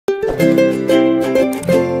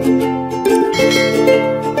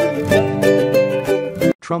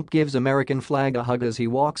Trump gives American flag a hug as he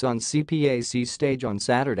walks on CPAC stage on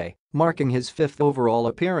Saturday, marking his fifth overall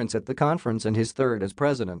appearance at the conference and his third as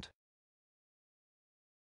president.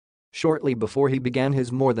 Shortly before he began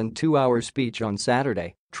his more than two-hour speech on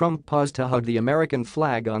Saturday, Trump paused to hug the American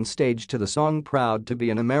flag on stage to the song "Proud to be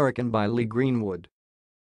an American" by Lee Greenwood.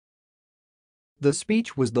 The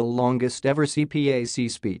speech was the longest ever CPAC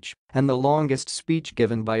speech and the longest speech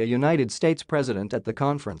given by a United States president at the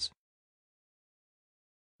conference.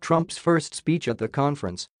 Trump's first speech at the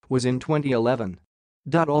conference was in 2011.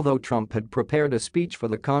 Although Trump had prepared a speech for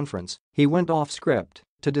the conference, he went off script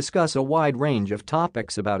to discuss a wide range of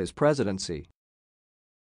topics about his presidency.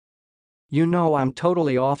 "You know, I'm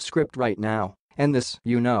totally off script right now, and this,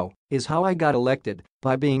 is how I got elected,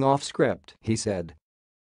 by being off script," he said.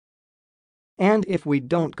 "And if we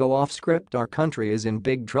don't go off script, our country is in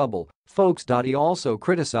big trouble, folks." He also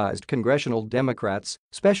criticized congressional Democrats,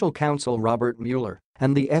 Special Counsel Robert Mueller,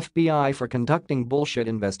 and the FBI for conducting bullshit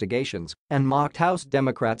investigations and mocked House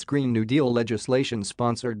Democrats' Green New Deal legislation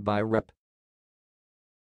sponsored by Rep.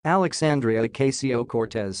 Alexandria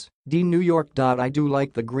Ocasio-Cortez, New York. "I do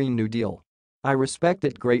like the Green New Deal. I respect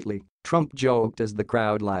it greatly," Trump joked as the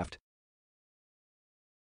crowd laughed.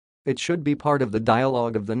 "It should be part of the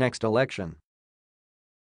dialogue of the next election."